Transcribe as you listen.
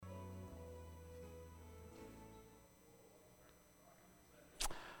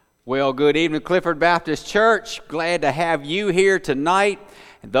Well, good evening, Clifford Baptist Church. Glad to have you here tonight.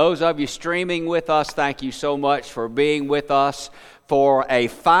 And those of you streaming with us, thank you so much for being with us for a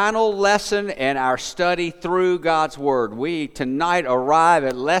final lesson in our study through God's Word. We tonight arrive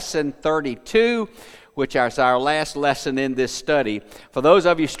at lesson 32, which is our last lesson in this study. For those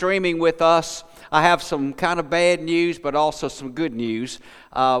of you streaming with us, I have some kind of bad news, but also some good news.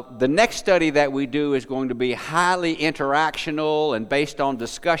 The next study that we do is going to be highly interactional and based on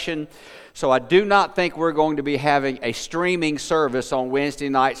discussion. So I do not think we're going to be having a streaming service on Wednesday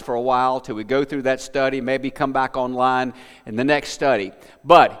nights for a while till we go through that study, maybe come back online in the next study.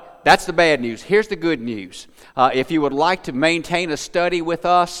 But that's the bad news. Here's the good news. If you would like to maintain a study with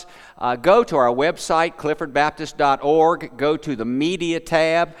us, go to our website, cliffordbaptist.org, go to the Media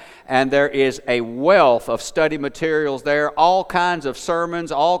tab, and there is a wealth of study materials there, all kinds of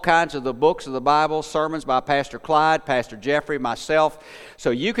sermons, all kinds of the books of the Bible, sermons by Pastor Clyde, Pastor Jeffrey, myself.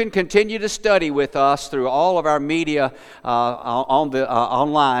 So you can continue to study with us through all of our media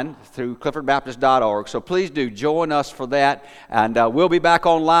online through cliffordbaptist.org. So please do join us for that, and we'll be back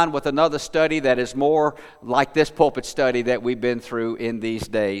online with another study that is more like this pulpit study that we've been through in these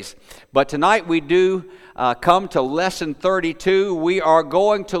days. But tonight we do come to lesson 32. We are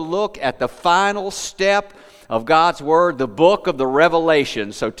going to look at the final step of God's Word, the book of the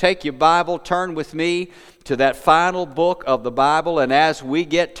Revelation. So take your Bible, turn with me to that final book of the Bible, and as we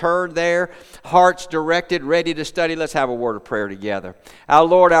get turned there, hearts directed, ready to study, let's have a word of prayer together. Our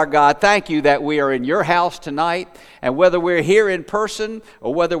Lord, our God, thank you that we are in your house tonight, and whether we're here in person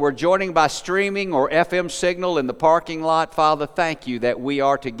or whether we're joining by streaming or FM signal in the parking lot, Father, thank you that we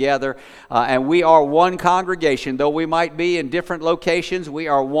are together, and we are one congregation. Though we might be in different locations, we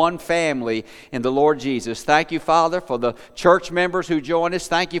are one family in the Lord Jesus. Thank you, Father, for the church members who join us.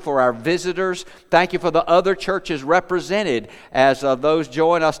 Thank you for our visitors. Thank you for the other churches represented as those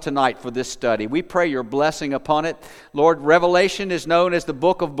join us tonight for this study. We pray your blessing upon it. Lord, Revelation is known as the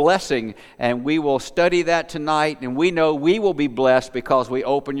book of blessing, and we will study that tonight, and we know we will be blessed because we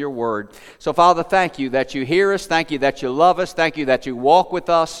open your word. So, Father, thank you that you hear us. Thank you that you love us. Thank you that you walk with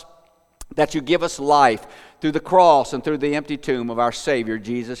us, that you give us life through the cross and through the empty tomb of our Savior,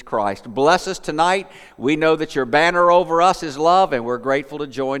 Jesus Christ. Bless us tonight. We know that your banner over us is love, and we're grateful to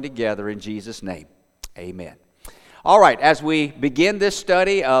join together in Jesus' name. Amen. All right, as we begin this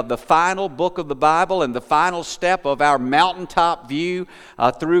study of the final book of the Bible and the final step of our mountaintop view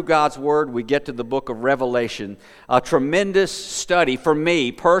through God's Word, we get to the book of Revelation. A tremendous study for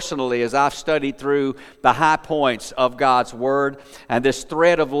me personally as I've studied through the high points of God's Word and this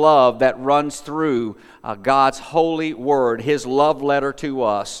thread of love that runs through God's holy Word, His love letter to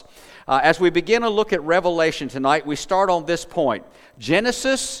us. As we begin to look at Revelation tonight, we start on this point.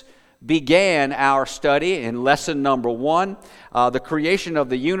 Genesis began our study in lesson number 1, the creation of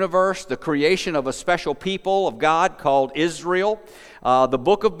the universe, the creation of a special people of God called Israel, the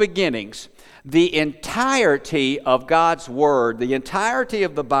book of beginnings. The entirety of God's Word, the entirety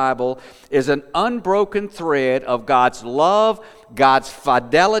of the Bible is an unbroken thread of God's love, God's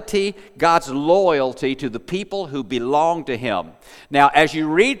fidelity, God's loyalty to the people who belong to Him. Now, as you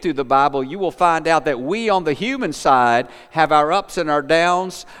read through the Bible, you will find out that we on the human side have our ups and our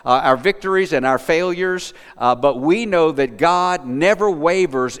downs, our victories and our failures, but we know that God never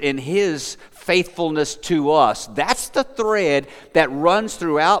wavers in His faithfulness to us. That's the thread that runs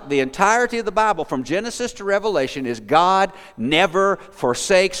throughout the entirety of the Bible from Genesis to Revelation is God never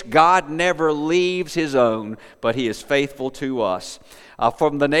forsakes, God never leaves His own, but He is faithful to us.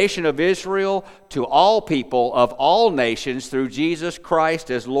 From the nation of Israel to all people of all nations through Jesus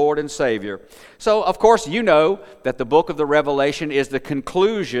Christ as Lord and Savior. So, of course, you know that the book of the Revelation is the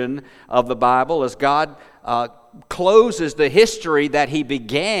conclusion of the Bible as God closes the history that He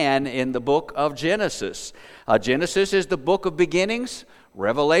began in the book of Genesis. Genesis is the book of beginnings.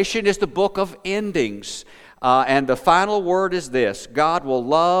 Revelation is the book of endings. And the final word is this: God will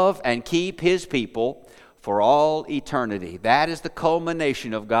love and keep His people for all eternity. That is the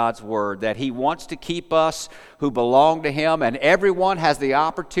culmination of God's Word, that He wants to keep us who belong to Him, and everyone has the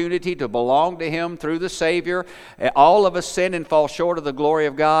opportunity to belong to Him through the Savior. All of us sin and fall short of the glory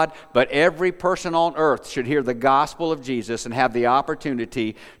of God, but every person on earth should hear the gospel of Jesus and have the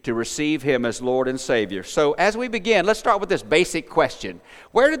opportunity to receive Him as Lord and Savior. So as we begin, let's start with this basic question.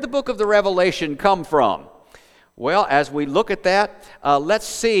 Where did the book of the Revelation come from? Well, as we look at that, let's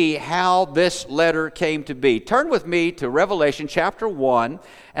see how this letter came to be. Turn with me to Revelation chapter 1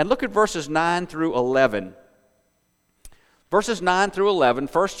 and look at verses 9 through 11. Verses 9 through 11,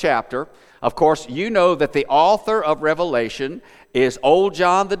 first chapter. Of course, you know that the author of Revelation is old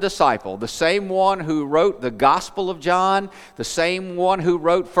John the disciple, the same one who wrote the Gospel of John, the same one who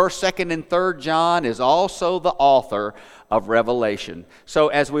wrote 1st, 2nd, and 3rd John, is also the author of Revelation. So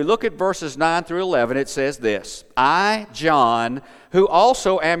as we look at verses 9 through 11, it says this: I, John, who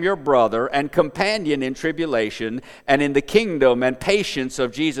also am your brother and companion in tribulation and in the kingdom and patience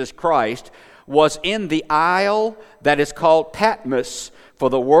of Jesus Christ, was in the isle that is called Patmos for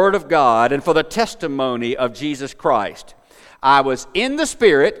the word of God and for the testimony of Jesus Christ. I was in the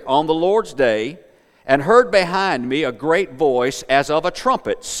Spirit on the Lord's day, and heard behind me a great voice as of a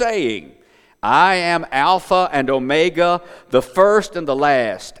trumpet, saying, I am Alpha and Omega, the first and the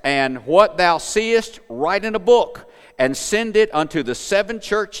last. And what thou seest, write in a book, and send it unto the 7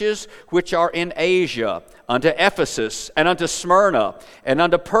 churches which are in Asia, unto Ephesus, and unto Smyrna, and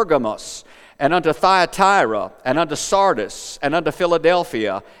unto Pergamos, and unto Thyatira, and unto Sardis, and unto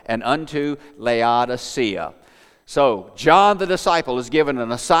Philadelphia, and unto Laodicea. So, John the disciple is given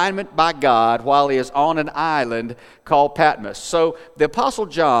an assignment by God while he is on an island called Patmos. So, the Apostle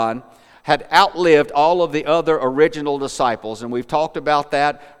John had outlived all of the other original disciples, and we've talked about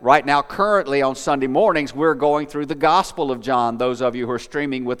that. Right now, currently on Sunday mornings, we're going through the Gospel of John, those of you who are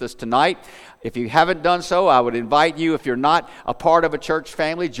streaming with us tonight. If you haven't done so, I would invite you, if you're not a part of a church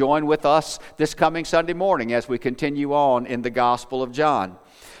family, join with us this coming Sunday morning as we continue on in the Gospel of John.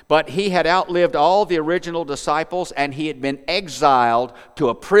 But he had outlived all the original disciples, and he had been exiled to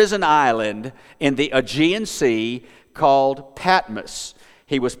a prison island in the Aegean Sea called Patmos.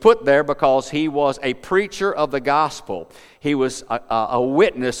 He was put there because he was a preacher of the gospel. He was a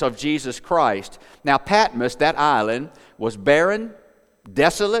witness of Jesus Christ. Now, Patmos, that island, was barren,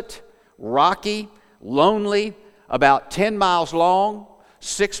 desolate, rocky, lonely, about 10 miles long,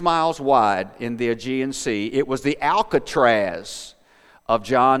 6 miles wide in the Aegean Sea. It was the Alcatraz of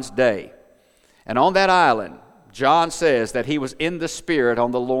John's day. And on that island, John says that he was in the Spirit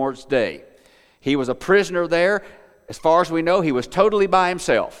on the Lord's day. He was a prisoner there. As far as we know, he was totally by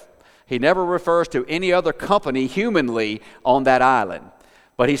himself. He never refers to any other company humanly on that island.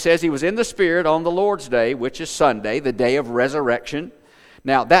 But he says he was in the Spirit on the Lord's day, which is Sunday, the day of resurrection.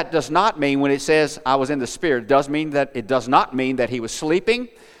 Now, that does not mean, when it says I was in the Spirit, it does not mean that he was sleeping.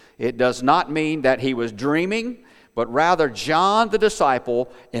 It does not mean that he was dreaming. But rather, John the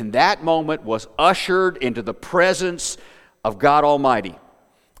disciple in that moment was ushered into the presence of God Almighty.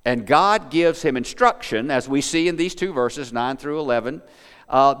 And God gives him instruction, as we see in these 2 verses, 9 through 11,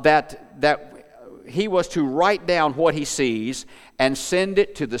 that he was to write down what he sees and send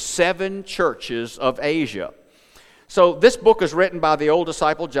it to the 7 churches of Asia. So this book is written by the old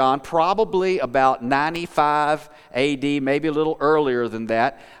disciple John, probably about 95 AD, maybe a little earlier than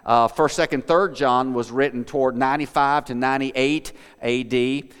that. 1st, 2nd, 3rd John was written toward 95 to 98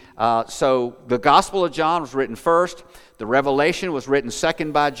 AD. So the Gospel of John was written first. The Revelation was written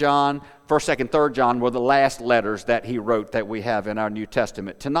second by John. 1st, 2nd, 3rd John were the last letters that he wrote that we have in our New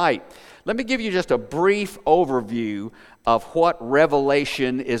Testament. Tonight, let me give you just a brief overview of what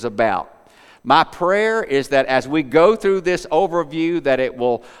Revelation is about. My prayer is that as we go through this overview, that it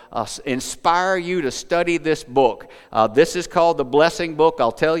will inspire you to study this book. This is called the Blessing Book.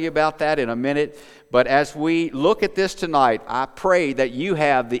 I'll tell you about that in a minute. But as we look at this tonight, I pray that you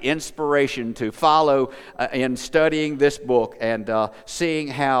have the inspiration to follow in studying this book and seeing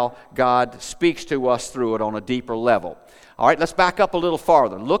how God speaks to us through it on a deeper level. All right, let's back up a little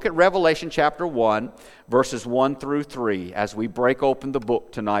farther. Look at Revelation chapter 1, verses 1 through 3 as we break open the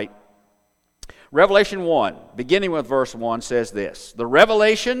book tonight. Revelation 1, beginning with verse 1, says this: The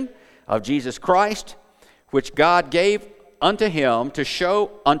revelation of Jesus Christ, which God gave unto him to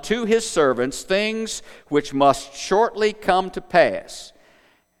show unto his servants things which must shortly come to pass.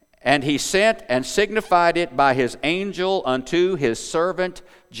 And he sent and signified it by his angel unto his servant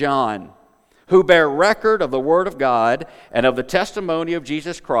John, who bare record of the word of God and of the testimony of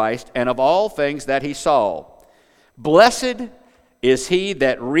Jesus Christ and of all things that he saw. Blessed is he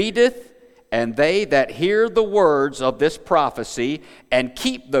that readeth, and they that hear the words of this prophecy, and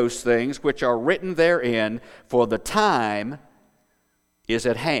keep those things which are written therein, for the time is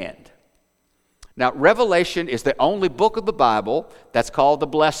at hand. Now, Revelation is the only book of the Bible that's called the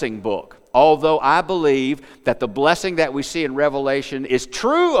Blessing Book. Although I believe that the blessing that we see in Revelation is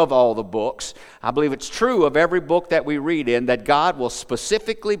true of all the books, I believe it's true of every book that we read in, that God will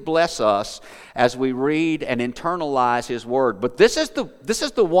specifically bless us as we read and internalize His Word. But this is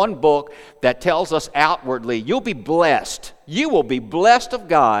the one book that tells us outwardly, you'll be blessed. You will be blessed of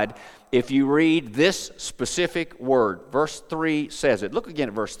God if you read this specific word. Verse 3 says it. Look again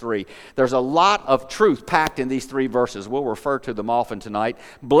at verse 3. There's a lot of truth packed in these 3 verses. We'll refer to them often tonight.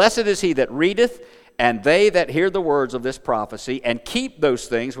 Blessed is he that readeth, and they that hear the words of this prophecy and keep those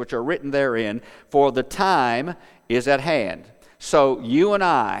things which are written therein, for the time is at hand. So you and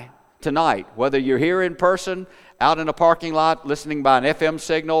I, tonight, whether you're here in person, out in a parking lot, listening by an FM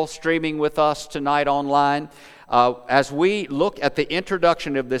signal, streaming with us tonight online, as we look at the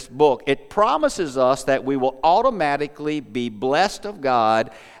introduction of this book, it promises us that we will automatically be blessed of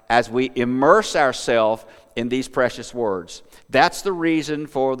God as we immerse ourselves in these precious words. That's the reason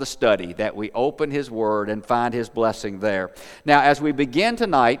for the study, that we open His Word and find His blessing there. Now, as we begin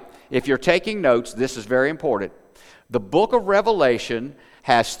tonight, if you're taking notes, this is very important. The book of Revelation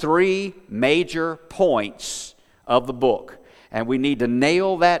has 3 major points of the book. And we need to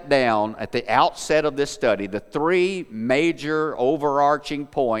nail that down at the outset of this study, the 3 major overarching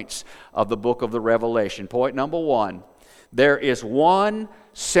points of the book of the Revelation. Point number 1, there is one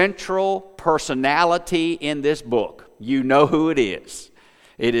central personality in this book. You know who it is.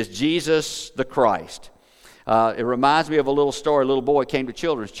 It is Jesus the Christ. It reminds me of a little story. A little boy came to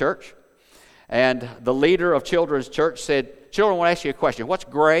children's church, and the leader of children's church said, "Children, I want to ask you a question. What's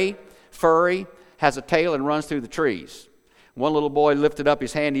gray, furry, has a tail, and runs through the trees?" One little boy lifted up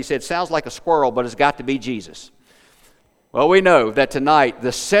his hand. He said, "Sounds like a squirrel, but it's got to be Jesus." Well, we know that tonight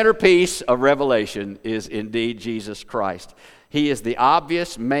the centerpiece of Revelation is indeed Jesus Christ. He is the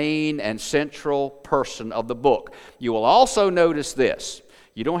obvious, main, and central person of the book. You will also notice this.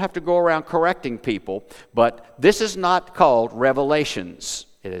 You don't have to go around correcting people, but this is not called Revelations.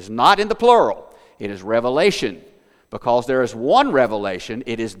 It is not in the plural. It is Revelation. Because there is one revelation,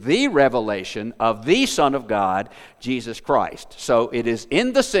 it is the revelation of the Son of God, Jesus Christ. So it is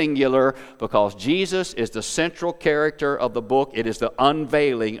in the singular because Jesus is the central character of the book. It is the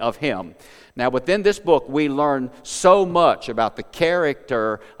unveiling of Him. Now, within this book, we learn so much about the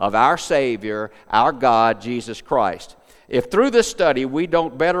character of our Savior, our God, Jesus Christ. If through this study we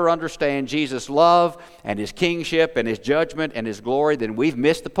don't better understand Jesus' love and His kingship and His judgment and His glory, then we've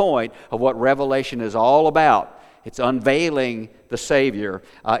missed the point of what Revelation is all about. It's unveiling the Savior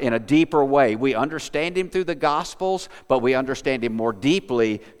in a deeper way. We understand Him through the Gospels, but we understand Him more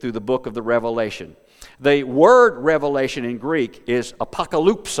deeply through the book of the Revelation. The word revelation in Greek is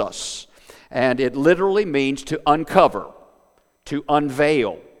apokalypsos, and it literally means to uncover, to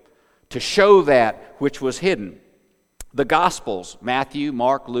unveil, to show that which was hidden. The Gospels, Matthew,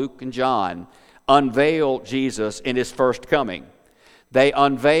 Mark, Luke, and John, unveil Jesus in His first coming. They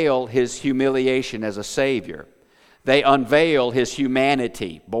unveil His humiliation as a Savior. They unveil His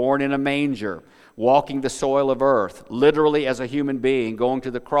humanity, born in a manger, walking the soil of earth, literally as a human being, going to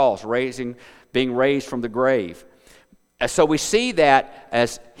the cross, being raised from the grave. So we see that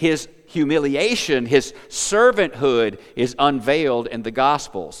as His humiliation, His servanthood is unveiled in the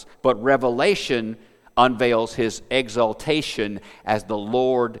Gospels. But Revelation unveils His exaltation as the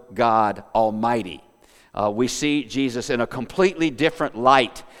Lord God Almighty. We see Jesus in a completely different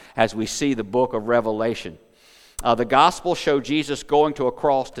light as we see the book of Revelation. The Gospels show Jesus going to a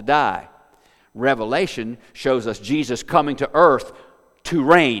cross to die. Revelation shows us Jesus coming to earth to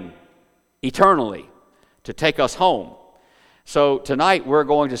reign eternally, to take us home. So tonight we're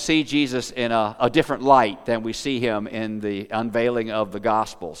going to see Jesus in a different light than we see Him in the unveiling of the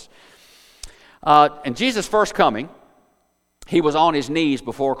Gospels. In Jesus' first coming, He was on His knees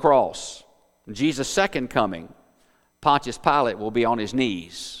before a cross. In Jesus' second coming, Pontius Pilate will be on his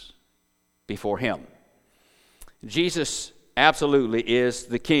knees before Him. Jesus absolutely is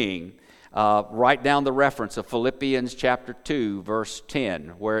the King. Write down the reference of Philippians chapter 2, verse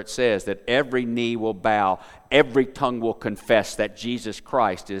 10, where it says that every knee will bow, every tongue will confess that Jesus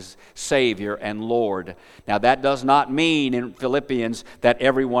Christ is Savior and Lord. Now, that does not mean in Philippians that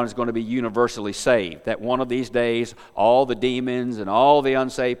everyone is going to be universally saved, that one of these days all the demons and all the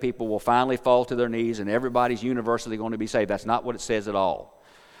unsaved people will finally fall to their knees and everybody's universally going to be saved. That's not what it says at all.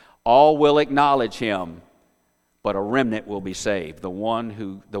 All will acknowledge Him, but a remnant will be saved, the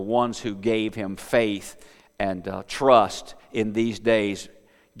ones who gave Him faith and trust in these days,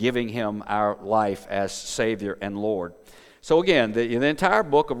 giving Him our life as Savior and Lord. So again, the entire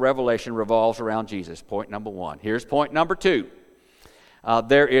book of Revelation revolves around Jesus, point number 1. Here's point number 2.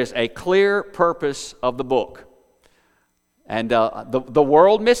 There is a clear purpose of the book. And the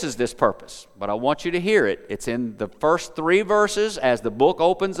world misses this purpose, but I want you to hear it. It's in the first 3 verses as the book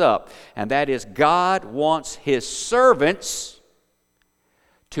opens up, and that is God wants His servants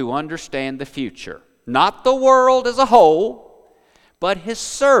to understand the future. Not the world as a whole, but His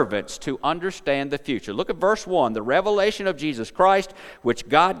servants to understand the future. Look at verse 1, the revelation of Jesus Christ, which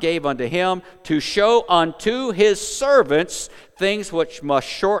God gave unto Him to show unto His servants things which must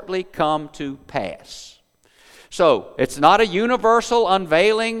shortly come to pass. So, it's not a universal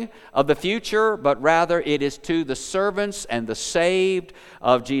unveiling of the future, but rather it is to the servants and the saved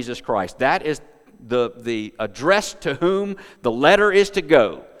of Jesus Christ. That is the address to whom the letter is to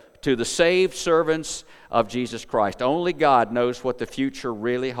go, to the saved servants of Jesus Christ. Only God knows what the future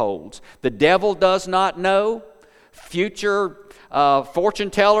really holds. The devil does not know. Future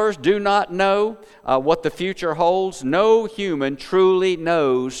fortune tellers do not know what the future holds. No human truly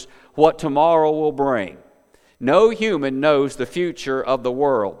knows what tomorrow will bring. No human knows the future of the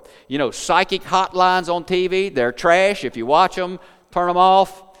world. You know, psychic hotlines on TV, they're trash. If you watch them, turn them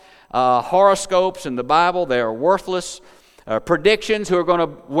off. Horoscopes in the Bible, they are worthless. Predictions, who are going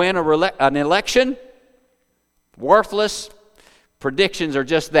to win an election, worthless. Predictions are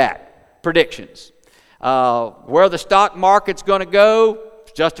just that, predictions. Where the stock market's going to go,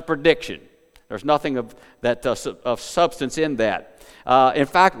 it's just a prediction. There's nothing of substance in that. In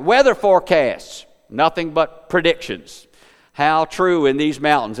fact, weather forecasts, nothing but predictions. How true in these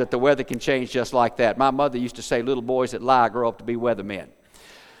mountains that the weather can change just like that. My mother used to say little boys that lie grow up to be weathermen.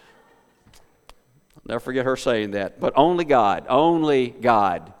 I'll never forget her saying that. But only God, only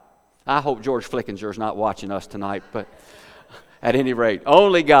God. I hope George Flickinger is not watching us tonight, but at any rate,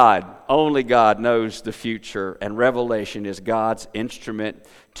 only God knows the future, and Revelation is God's instrument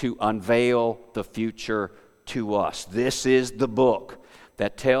to unveil the future to us. This is the book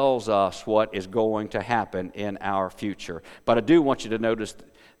that tells us what is going to happen in our future. But I do want you to notice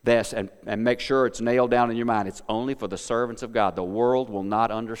this and make sure it's nailed down in your mind. It's only for the servants of God. The world will not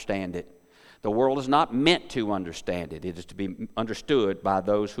understand it. The world is not meant to understand it. It is to be understood by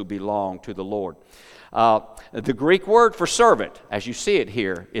those who belong to the Lord. The Greek word for servant, as you see it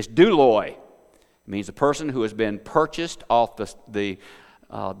here, is douloi. It means a person who has been purchased off the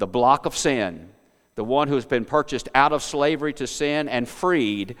block of sin, the one who has been purchased out of slavery to sin and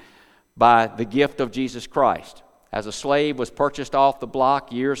freed by the gift of Jesus Christ. As a slave was purchased off the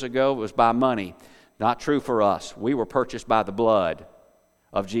block years ago, it was by money. Not true for us. We were purchased by the blood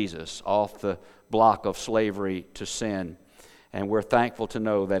of Jesus off the block of slavery to sin. And we're thankful to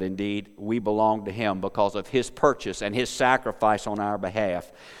know that indeed we belong to Him because of His purchase and His sacrifice on our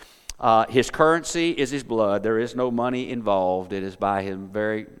behalf. His currency is His blood. There is no money involved. It is by Him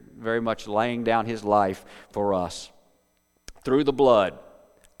very, very much laying down His life for us. Through the blood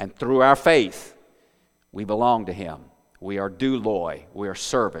and through our faith, we belong to Him. We are douloi. We are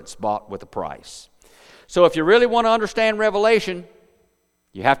servants bought with a price. So if you really want to understand Revelation,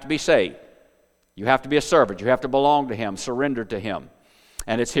 you have to be saved. You have to be a servant. You have to belong to Him, surrender to Him.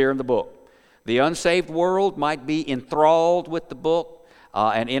 And it's here in the book. The unsaved world might be enthralled with the book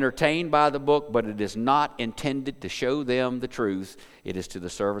and entertained by the book, but it is not intended to show them the truth. It is to the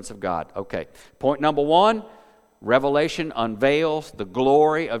servants of God. Okay, point number 1, Revelation unveils the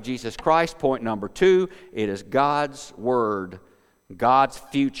glory of Jesus Christ. Point number 2, it is God's Word, God's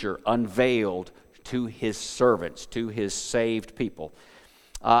future unveiled to His servants, to His saved people.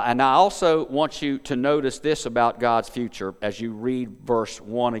 And I also want you to notice this about God's future as you read verse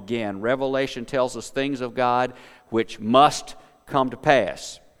 1 again. Revelation tells us things of God which must come to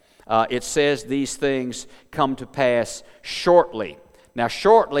pass. It says these things come to pass shortly. Now,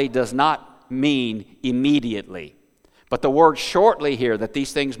 shortly does not mean immediately. But the word shortly here, that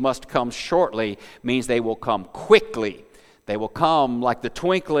these things must come shortly, means they will come quickly. They will come like the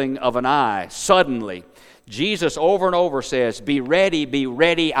twinkling of an eye, suddenly. Jesus over and over says, be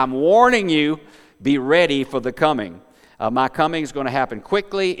ready, I'm warning you, be ready for the coming. My coming is going to happen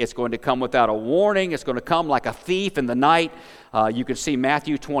quickly. It's going to come without a warning. It's going to come like a thief in the night. You can see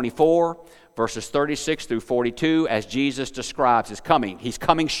Matthew 24, verses 36 through 42, as Jesus describes His coming. He's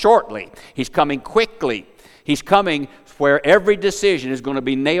coming shortly. He's coming quickly. He's coming where every decision is going to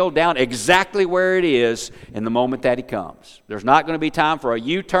be nailed down exactly where it is in the moment that He comes. There's not going to be time for a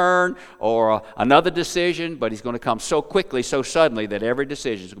U-turn or another decision, but He's going to come so quickly, so suddenly, that every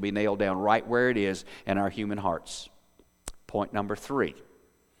decision is going to be nailed down right where it is in our human hearts. Point number 3.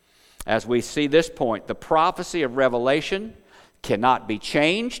 As we see this point, the prophecy of Revelation cannot be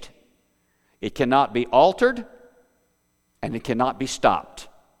changed, it cannot be altered, and it cannot be stopped.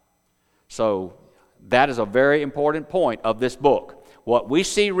 So, that is a very important point of this book. What we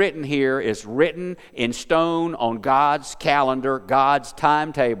see written here is written in stone on God's calendar, God's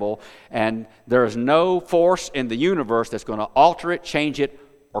timetable, and there is no force in the universe that's going to alter it, change it,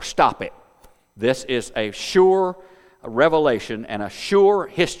 or stop it. This is a sure revelation and a sure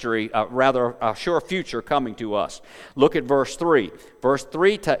history, rather a sure future coming to us. Look at verse 3. Verse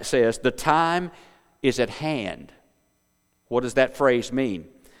 3 says, the time is at hand. What does that phrase mean?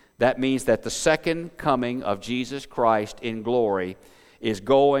 That means that the second coming of Jesus Christ in glory is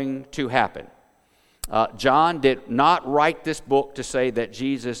going to happen. John did not write this book to say that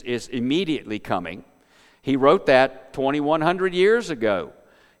Jesus is immediately coming. He wrote that 2,100 years ago.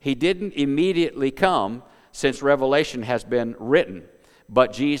 He didn't immediately come since Revelation has been written.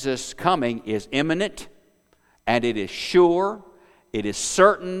 But Jesus' coming is imminent, and it is sure, it is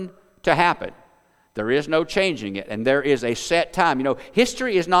certain to happen. There is no changing it, and there is a set time. You know,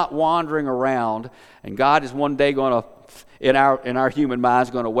 history is not wandering around, and God is one day going to, in our human minds,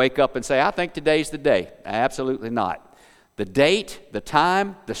 going to wake up and say, I think today's the day. Absolutely not. The date, the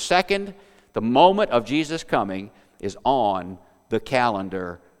time, the second, the moment of Jesus coming is on the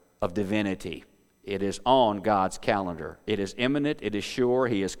calendar of divinity. It is on God's calendar. It is imminent. It is sure.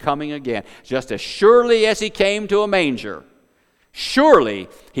 He is coming again. Just as surely as He came to a manger, surely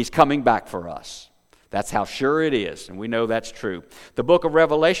He's coming back for us. That's how sure it is, and we know that's true. The book of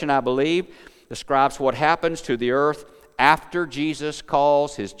Revelation, I believe, describes what happens to the earth after Jesus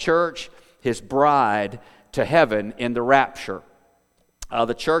calls His church, His bride, to heaven in the rapture.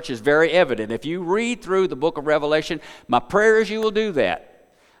 The church is very evident. If you read through the book of Revelation, my prayer is you will do that.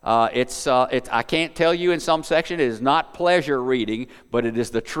 I can't tell you in some section, it is not pleasure reading, but it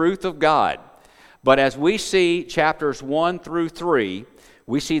is the truth of God. But as we see chapters 1 through 3,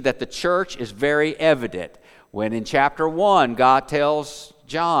 we see that the church is very evident. When in chapter 1, God tells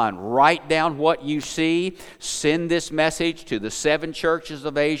John, write down what you see, send this message to the 7 churches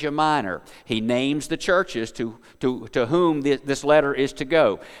of Asia Minor. He names the churches to whom this letter is to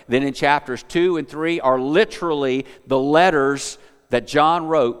go. Then in chapters 2 and 3 are literally the letters that John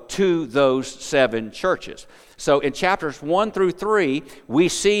wrote to those 7 churches. So in chapters 1 through 3, we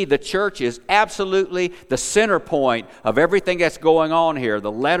see the church is absolutely the center point of everything that's going on here.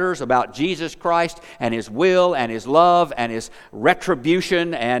 The letters about Jesus Christ and His will and His love and His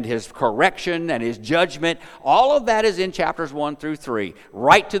retribution and His correction and His judgment, all of that is in chapters 1 through 3.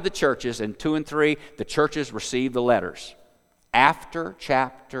 Right to the churches, and 2 and 3, the churches receive the letters. After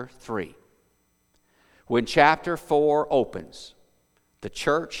chapter 3, when chapter 4 opens, the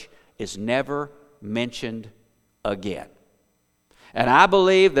church is never mentioned again. And I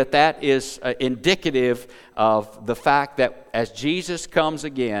believe that is indicative of the fact that as Jesus comes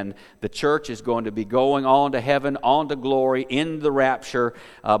again, the church is going to be going on to heaven, on to glory, in the rapture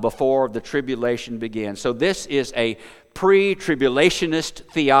before the tribulation begins. So this is a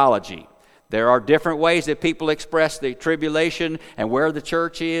pre-tribulationist theology. There are different ways that people express the tribulation and where the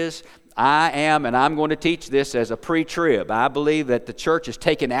church is. I'm going to teach this as a pre-trib. I believe that the church is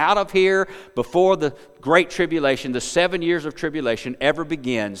taken out of here before the great tribulation, the 7 years of tribulation, ever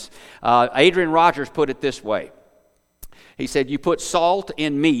begins. Adrian Rogers put it this way. He said, you put salt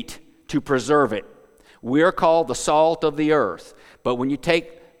in meat to preserve it. We're called the salt of the earth. But when you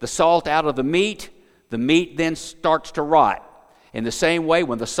take the salt out of the meat then starts to rot. In the same way,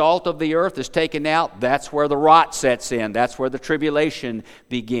 when the salt of the earth is taken out, that's where the rot sets in. That's where the tribulation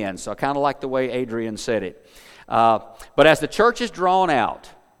begins. So I kind of like the way Adrian said it. But as the church is drawn out,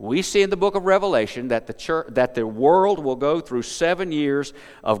 we see in the book of Revelation that the world will go through 7 years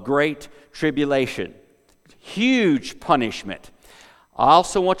of great tribulation. Huge punishment. I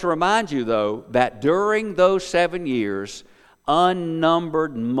also want to remind you, though, that during those 7 years,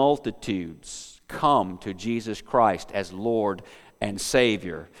 unnumbered multitudes come to Jesus Christ as Lord and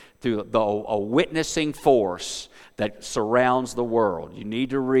Savior through a witnessing force that surrounds the world. You need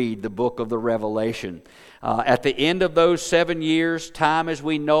to read the book of the Revelation. At the end of those 7 years, time as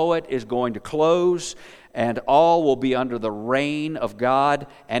we know it is going to close, and all will be under the reign of God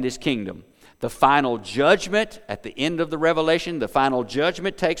and His kingdom. The final judgment, at the end of the Revelation, the final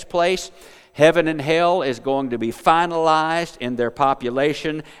judgment takes place. Heaven and hell is going to be finalized in their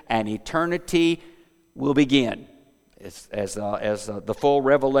population, and eternity will begin as the full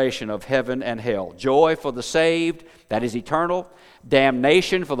revelation of heaven and hell. Joy for the saved, that is eternal.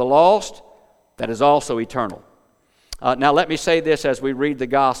 Damnation for the lost, that is also eternal. Now let me say this as we read the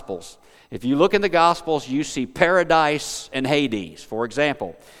Gospels. If you look in the Gospels, you see paradise and Hades. For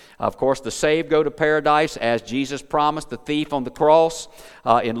example, of course, the saved go to paradise as Jesus promised the thief on the cross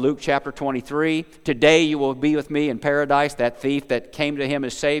in Luke chapter 23. Today you will be with me in paradise, that thief that came to Him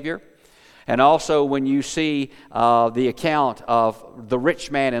as Savior. And also when you see the account of the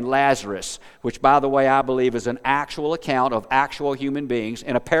rich man and Lazarus, which, by the way, I believe is an actual account of actual human beings.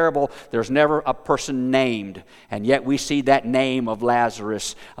 In a parable, there's never a person named, and yet we see that name of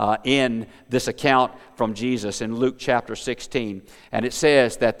Lazarus in this account from Jesus in Luke chapter 16. And it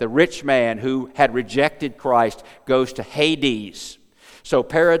says that the rich man who had rejected Christ goes to Hades. So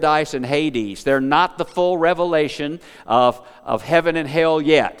paradise and Hades, they're not the full revelation of heaven and hell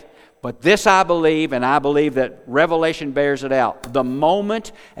yet. But this I believe, and I believe that Revelation bears it out. The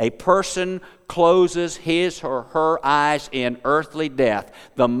moment a person closes his or her eyes in earthly death,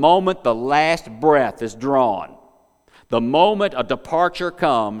 the moment the last breath is drawn, the moment a departure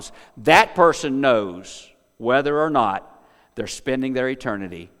comes, that person knows whether or not they're spending their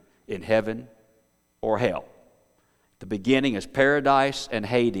eternity in heaven or hell. The beginning is paradise and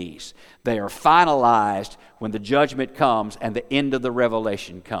Hades. They are finalized when the judgment comes and the end of the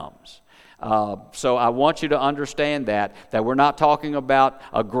revelation comes. So I want you to understand that we're not talking about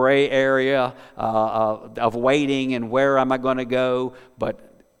a gray area of waiting and where am I going to go,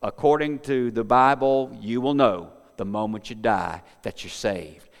 but according to the Bible, you will know the moment you die that you're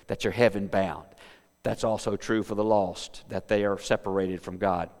saved, that you're heaven bound. That's also true for the lost, that they are separated from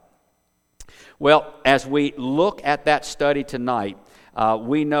God. Well, as we look at that study tonight,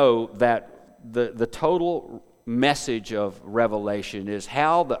 we know that the total message of Revelation is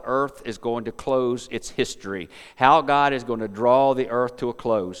how the earth is going to close its history, how God is going to draw the earth to a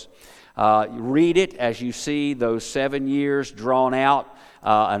close. Read it as you see those 7 years drawn out,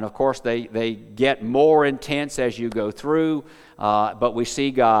 and of course they get more intense as you go through, but we see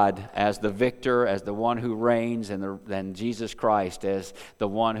God as the victor, as the one who reigns, and Jesus Christ as the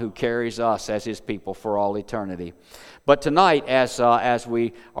one who carries us as His people for all eternity. But tonight, as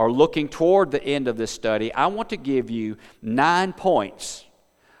we are looking toward the end of this study, I want to give you 9 points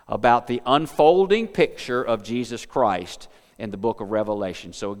about the unfolding picture of Jesus Christ in the book of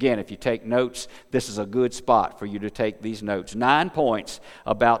Revelation. So again, if you take notes, this is a good spot for you to take these notes. 9 points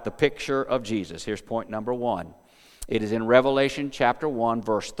about the picture of Jesus. Here's point number 1. It is in Revelation chapter 1,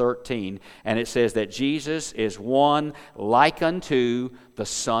 verse 13, and it says that Jesus is one like unto the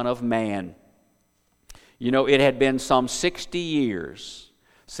Son of Man. You know, it had been some 60 years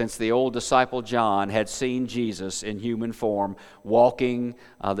since the old disciple John had seen Jesus in human form walking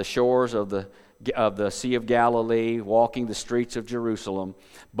the shores of the Sea of Galilee, walking the streets of Jerusalem.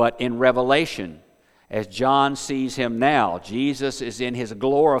 But in Revelation, as John sees Him now, Jesus is in His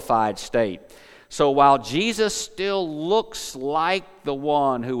glorified state. So while Jesus still looks like the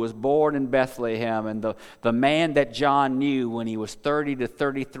one who was born in Bethlehem and the man that John knew when he was 30 to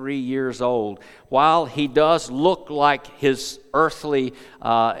 33 years old, while he does look like his earthly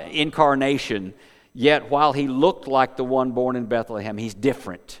incarnation, yet while he looked like the one born in Bethlehem, he's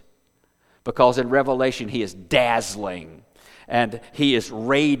different. Because in Revelation, he is dazzling, and he is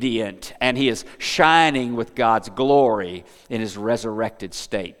radiant, and he is shining with God's glory in his resurrected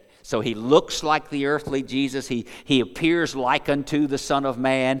state. So he looks like the earthly Jesus. He appears like unto the Son of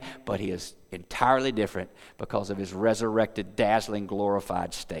Man, but he is entirely different because of his resurrected, dazzling,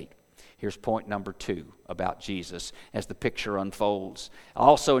 glorified state. Here's point number 2 about Jesus as the picture unfolds.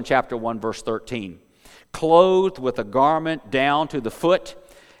 Also in chapter 1, verse 13, clothed with a garment down to the foot,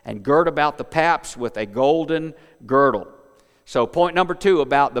 and girt about the paps with a golden girdle. So point number 2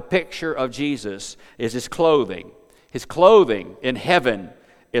 about the picture of Jesus is His clothing. His clothing in heaven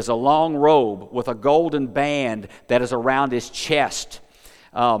is a long robe with a golden band that is around His chest.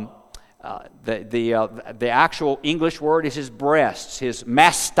 The actual English word is His breasts, His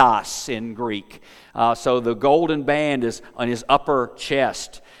mastos in Greek. So the golden band is on His upper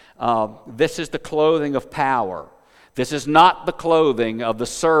chest. This is the clothing of power. This is not the clothing of the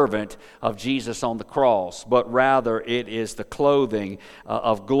servant of Jesus on the cross, but rather it is the clothing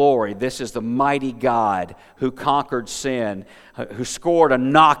of glory. This is the mighty God who conquered sin, who scored a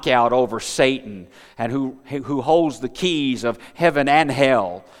knockout over Satan, and who holds the keys of heaven and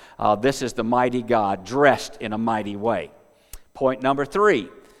hell. This is the mighty God dressed in a mighty way. Point number 3,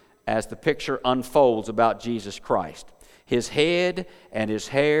 as the picture unfolds about Jesus Christ. His head and His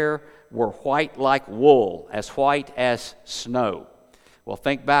hair were white like wool, as white as snow. Well,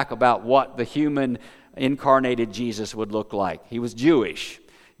 think back about what the human incarnated Jesus would look like. He was Jewish.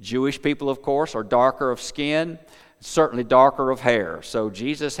 Jewish people, of course, are darker of skin, certainly darker of hair. So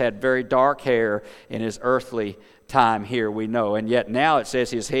Jesus had very dark hair in His earthly time here, we know. And yet now it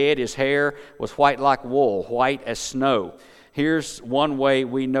says His head, His hair was white like wool, white as snow. Here's one way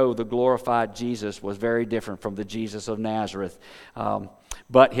we know the glorified Jesus was very different from the Jesus of Nazareth.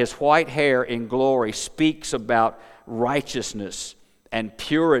 But His white hair in glory speaks about righteousness and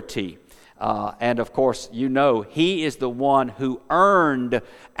purity. And of course, you know, He is the one who earned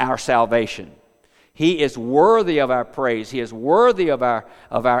our salvation. He is worthy of our praise. He is worthy of our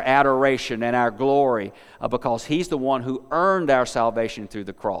adoration and our glory because He's the one who earned our salvation through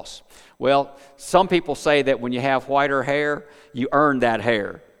the cross. Well, some people say that when you have whiter hair, you earn that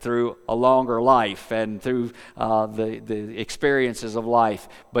hair. through a longer life and through the experiences of life.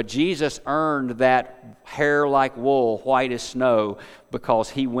 But Jesus earned that hair like wool, white as snow, because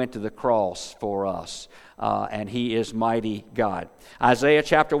he went to the cross for us. And he is mighty God. Isaiah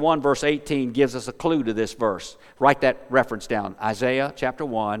chapter 1 verse 18 gives us a clue to this verse. Write that reference down. Isaiah chapter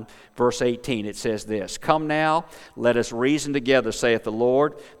 1 verse 18. It says this, "Come now, let us reason together, saith the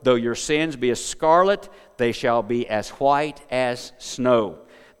Lord. Though your sins be as scarlet, they shall be as white as snow.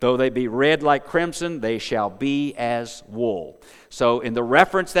 Though they be red like crimson, they shall be as wool." So in the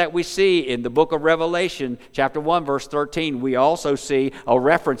reference that we see in the book of Revelation, chapter 1, verse 13, we also see a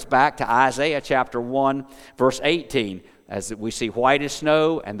reference back to Isaiah chapter 1, verse 18, as we see white as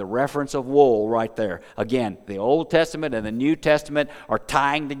snow and the reference of wool right there. Again, the Old Testament and the New Testament are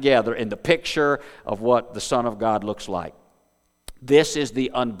tying together in the picture of what the Son of God looks like. This is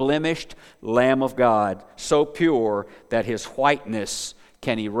the unblemished Lamb of God, so pure that his whiteness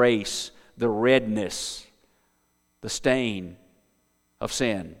can erase the redness, the stain of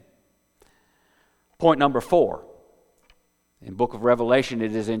sin. Point number 4. In the book of Revelation,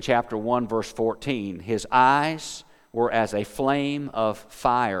 it is in chapter 1, verse 14. His eyes were as a flame of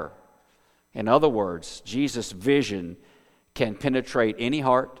fire. In other words, Jesus' vision can penetrate any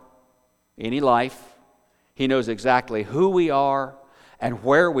heart, any life. He knows exactly who we are and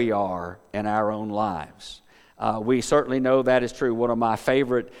where we are in our own lives. We certainly know that is true. One of my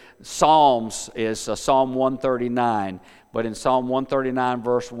favorite Psalms is Psalm 139. But in Psalm 139,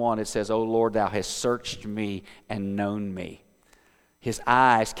 verse 1, it says, "O Lord, thou hast searched me and known me." His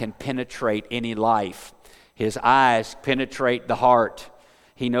eyes can penetrate any life. His eyes penetrate the heart.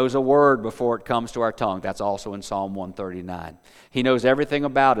 He knows a word before it comes to our tongue. That's also in Psalm 139. He knows everything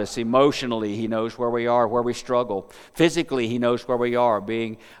about us. Emotionally, he knows where we are, where we struggle. Physically, he knows where we are,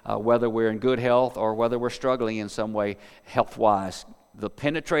 being whether we're in good health or whether we're struggling in some way health-wise. The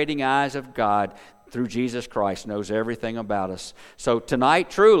penetrating eyes of God through Jesus Christ knows everything about us. So tonight,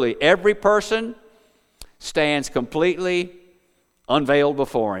 truly, every person stands completely unveiled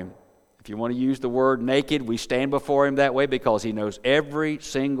before him. If you want to use the word naked, we stand before him that way because he knows every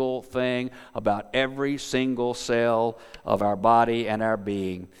single thing about every single cell of our body and our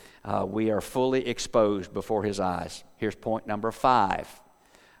being. We are fully exposed before his eyes. Here's point number 5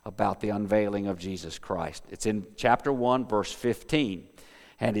 about the unveiling of Jesus Christ. It's in chapter 1, verse 15.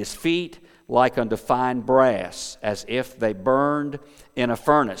 "And his feet like unto fine brass, as if they burned in a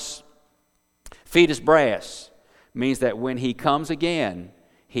furnace." Feet as brass means that when he comes again,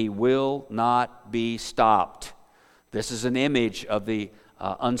 he will not be stopped. This is an image of the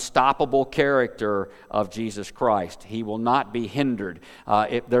unstoppable character of Jesus Christ. He will not be hindered.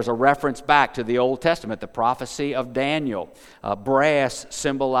 There's a reference back to the Old Testament, the prophecy of Daniel. Brass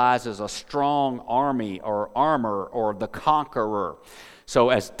symbolizes a strong army or armor or the conqueror. So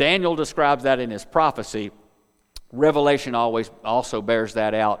as Daniel describes that in his prophecy, Revelation always also bears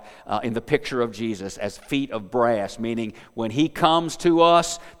that out in the picture of Jesus as feet of brass, meaning when he comes to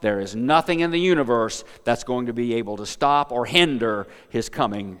us, there is nothing in the universe that's going to be able to stop or hinder his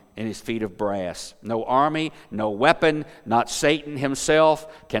coming in his feet of brass. No army, no weapon, not Satan himself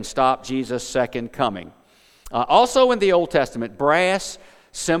can stop Jesus' second coming. Also in the Old Testament, brass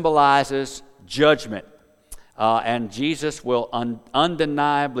symbolizes judgment. And Jesus will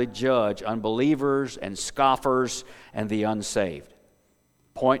undeniably judge unbelievers and scoffers and the unsaved.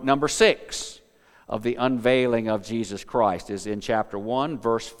 Point number 6 of the unveiling of Jesus Christ is in chapter 1,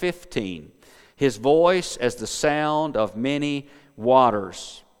 verse 15. "His voice as the sound of many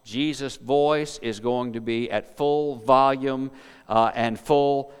waters." Jesus' voice is going to be at full volume and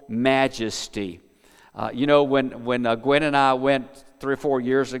full majesty. When Gwen and I went 3 or 4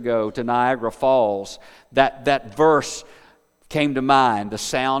 years ago to Niagara Falls, that verse came to mind, the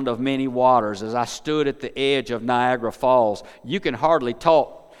sound of many waters. As I stood at the edge of Niagara Falls, you can hardly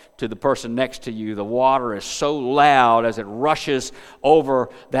talk to the person next to you. The water is so loud as it rushes over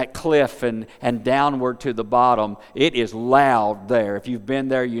that cliff and downward to the bottom. It is loud there. If you've been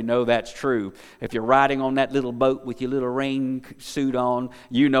there, you know that's true. If you're riding on that little boat with your little rain suit on,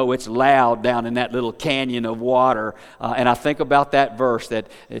 you know it's loud down in that little canyon of water. And I think about that verse,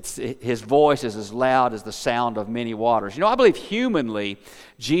 that his voice is as loud as the sound of many waters. I believe humanly,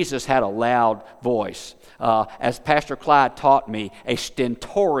 Jesus had a loud voice. As Pastor Clyde taught me, a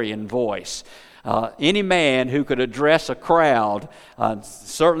stentorian voice. Any man who could address a crowd,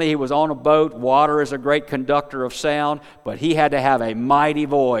 certainly he was on a boat. Water is a great conductor of sound, but he had to have a mighty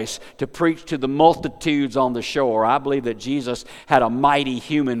voice to preach to the multitudes on the shore. I believe that Jesus had a mighty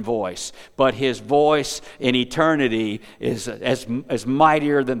human voice, but his voice in eternity is as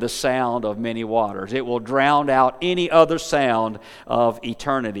mightier than the sound of many waters. It will drown out any other sound of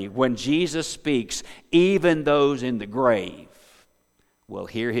eternity. When Jesus speaks, even those in the grave will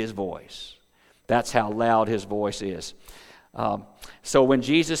hear his voice. That's how loud his voice is. So when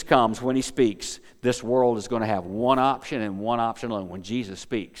Jesus comes, when he speaks, this world is going to have one option and one option alone. When Jesus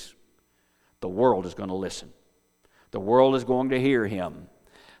speaks, the world is going to listen. The world is going to hear him.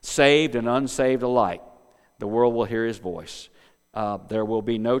 Saved and unsaved alike, the world will hear his voice. There will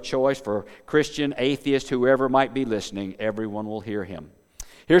be no choice for Christian, atheist, whoever might be listening. Everyone will hear him.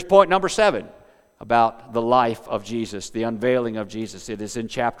 Here's point number 7. About the life of Jesus, the unveiling of Jesus. It is in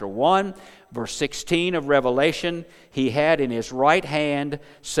chapter 1, verse 16 of Revelation. He had in his right hand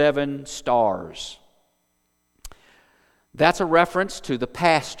 7 stars. That's a reference to the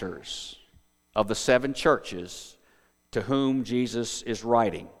pastors of the 7 churches to whom Jesus is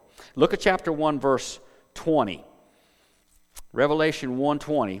writing. Look at chapter 1, verse 20. Revelation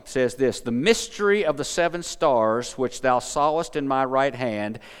 1:20 says this, "The mystery of the 7 stars which thou sawest in my right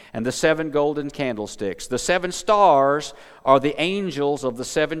hand, and the 7 golden candlesticks. The 7 stars are the angels of the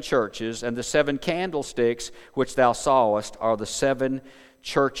 7 churches, and the 7 candlesticks which thou sawest are the 7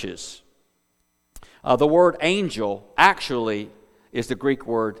 churches." The word angel actually is the Greek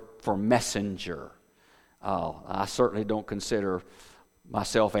word for messenger. I certainly don't consider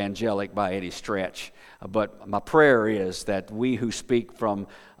myself angelic by any stretch. But my prayer is that we who speak from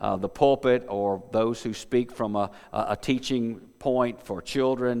the pulpit, or those who speak from a teaching point for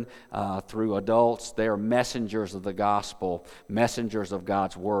children through adults, they are messengers of the gospel, messengers of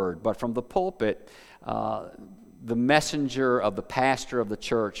God's word. But from the pulpit, the messenger of the pastor of the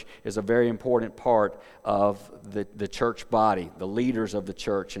church is a very important part of the church body, the leaders of the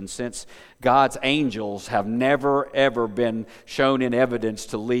church. And since God's angels have never, ever been shown in evidence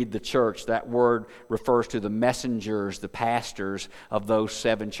to lead the church, that word refers to the messengers, the pastors of those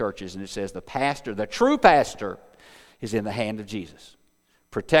 7 churches. And it says the pastor, the true pastor, is in the hand of Jesus,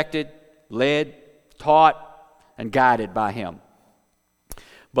 protected, led, taught, and guided by him.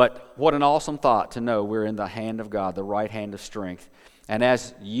 But what an awesome thought to know we're in the hand of God, the right hand of strength. And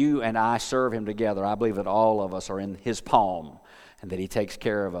as you and I serve him together, I believe that all of us are in his palm, and that he takes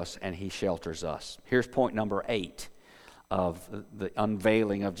care of us and he shelters us. Here's point number 8 of the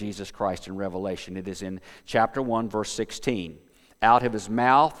unveiling of Jesus Christ in Revelation. It is in chapter 1, verse 16. "Out of his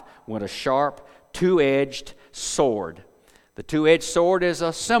mouth went a sharp, 2-edged sword." The 2-edged sword is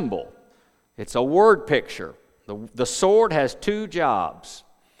a symbol. It's a word picture. The sword has 2 jobs.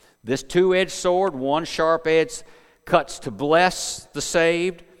 This 2-edged sword, one sharp edge cuts to bless the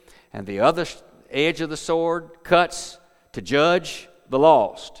saved, and the other edge of the sword cuts to judge the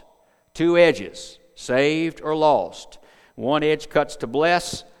lost. 2 edges, saved or lost. One edge cuts to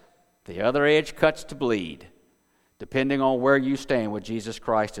bless, the other edge cuts to bleed, depending on where you stand with Jesus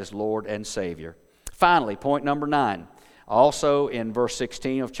Christ as Lord and Savior. Finally, point number 9. Also in verse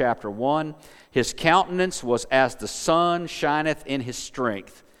 16 of chapter 1, "His countenance was as the sun shineth in his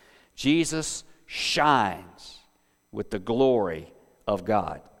strength." Jesus shines with the glory of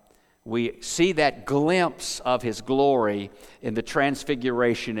God. We see that glimpse of his glory in the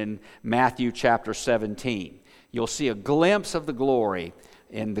transfiguration in Matthew chapter 17. You'll see a glimpse of the glory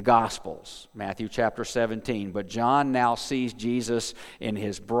in the Gospels, Matthew chapter 17. But John now sees Jesus in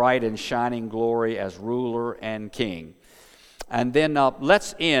his bright and shining glory as ruler and king. And then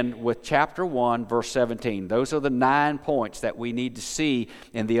let's end with chapter 1, verse 17. Those are the 9 points that we need to see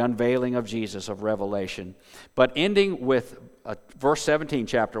in the unveiling of Jesus of Revelation. But ending with verse 17,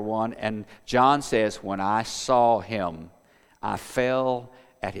 chapter 1, and John says, "When I saw him, I fell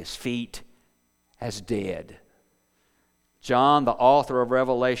at his feet as dead." John, the author of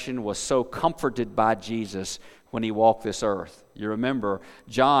Revelation, was so comforted by Jesus when he walked this earth. You remember,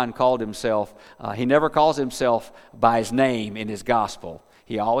 John called himself, he never calls himself by his name in his gospel.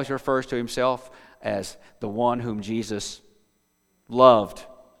 He always refers to himself as the one whom Jesus loved.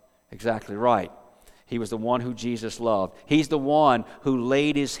 Exactly right. He was the one who Jesus loved. He's the one who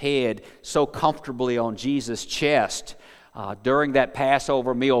laid his head so comfortably on Jesus' chest during that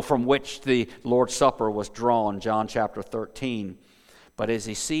Passover meal from which the Lord's Supper was drawn, John chapter 13. But as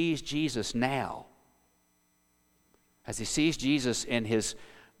he sees Jesus now, as he sees Jesus in his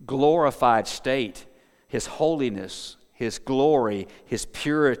glorified state, his holiness, his glory, his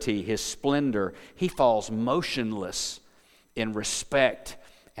purity, his splendor, he falls motionless in respect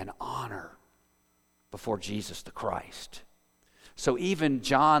and honor. before Jesus the Christ. So even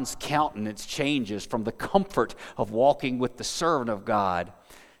John's countenance changes from the comfort of walking with the servant of God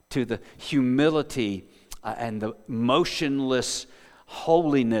to the humility and the motionless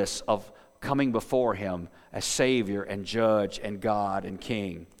holiness of coming before him as Savior and Judge and God and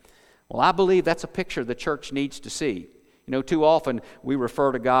King. Well, I believe that's a picture the church needs to see. You know, too often we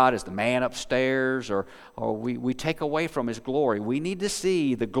refer to God as the man upstairs, or we take away from His glory. We need to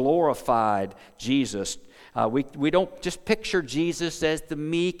see the glorified Jesus. We don't just picture Jesus as the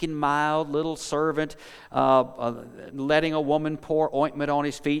meek and mild little servant, letting a woman pour ointment on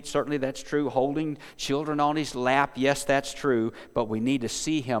His feet. Certainly that's true. Holding children on His lap. Yes, that's true. But we need to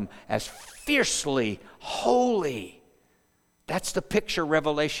see Him as fiercely holy. That's the picture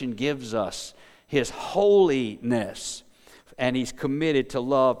Revelation gives us. His holiness. And He's committed to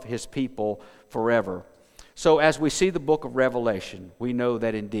love His people forever. So as we see the book of Revelation, we know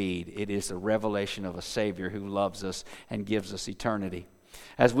that indeed it is the revelation of a Savior who loves us and gives us eternity.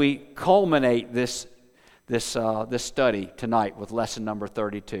 As we culminate this study tonight with lesson number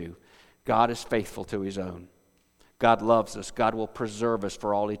 32, God is faithful to His own. God loves us. God will preserve us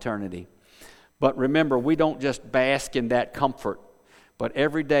for all eternity. But remember, we don't just bask in that comfort, but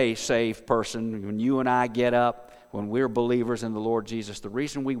every day, saved person, when you and I get up, when we're believers in the Lord Jesus, the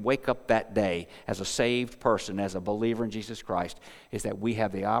reason we wake up that day as a saved person, as a believer in Jesus Christ, is that we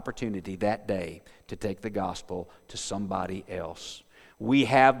have the opportunity that day to take the gospel to somebody else. We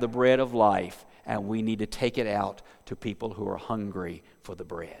have the bread of life, and we need to take it out to people who are hungry for the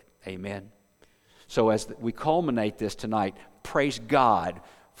bread. Amen? So as we culminate this tonight, praise God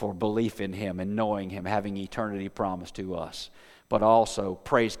for belief in Him and knowing Him, having eternity promised to us. But also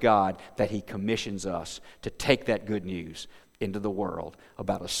praise God that He commissions us to take that good news into the world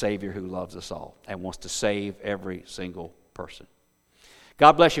about a Savior who loves us all and wants to save every single person.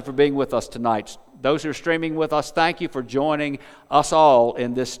 God bless you for being with us tonight. Those who are streaming with us, thank you for joining us all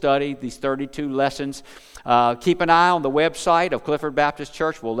in this study, these 32 lessons. Keep an eye on the website of Clifford Baptist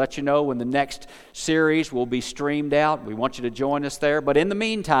Church. We'll let you know when the next series will be streamed out. We want you to join us there. But in the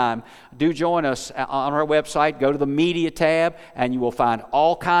meantime, do join us on our website. Go to the Media tab, and you will find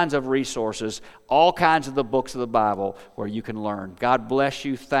all kinds of resources, all kinds of the books of the Bible where you can learn. God bless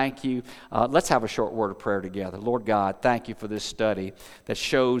you. Thank you. Let's have a short word of prayer together. Lord God, thank you for this study that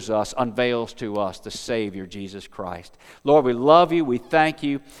shows us, unveils to us the Savior, Jesus Christ. Lord, we love you. We thank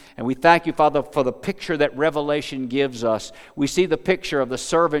you. And we thank you, Father, for the picture that Revelation gives us. We see the picture of the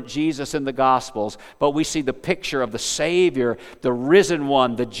servant Jesus in the Gospels, but we see the picture of the Savior, the risen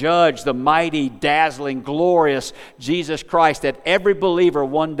one, the Judge, the mighty, dazzling, glorious Jesus Christ, that every believer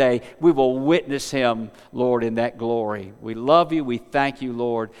one day we will witness Him, Lord, in that glory. We love you. We thank you,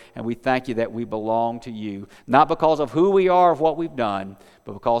 Lord, and we thank you that we belong to you, not because of who we are, of what we've done,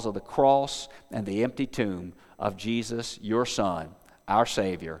 but because of the cross and the empty tomb of Jesus, your Son, our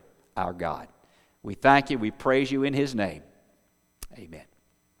Savior, our God. We thank you. We praise you in His name. Amen.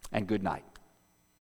 And good night.